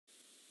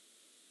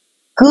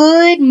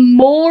Good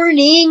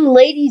morning,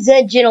 ladies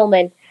and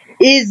gentlemen.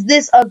 Is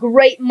this a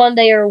great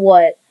Monday or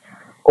what?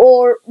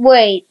 Or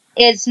wait,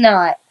 it's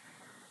not.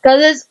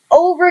 Because it's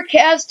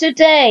overcast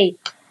today.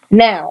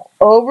 Now,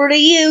 over to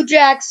you,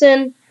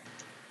 Jackson.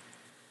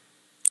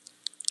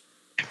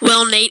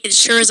 Well, Nate, it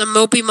sure is a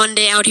mopey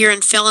Monday out here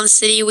in Felon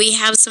City. We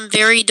have some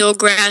very dull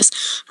grass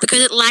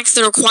because it lacks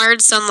the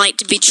required sunlight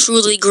to be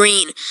truly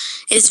green.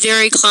 It's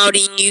very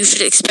cloudy, and you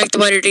should expect the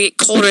weather to get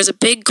colder as a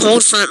big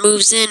cold front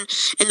moves in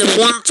and the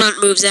warm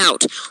front moves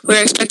out.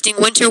 We're expecting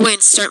winter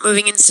winds to start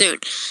moving in soon,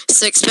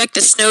 so expect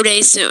a snow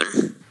day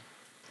soon.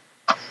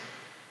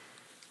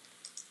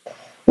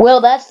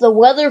 Well, that's the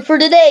weather for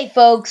today,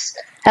 folks.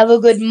 Have a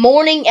good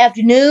morning,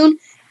 afternoon,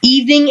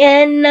 evening,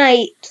 and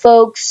night,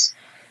 folks.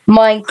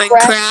 Minecraftia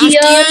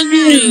Minecraftia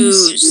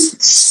news.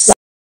 news.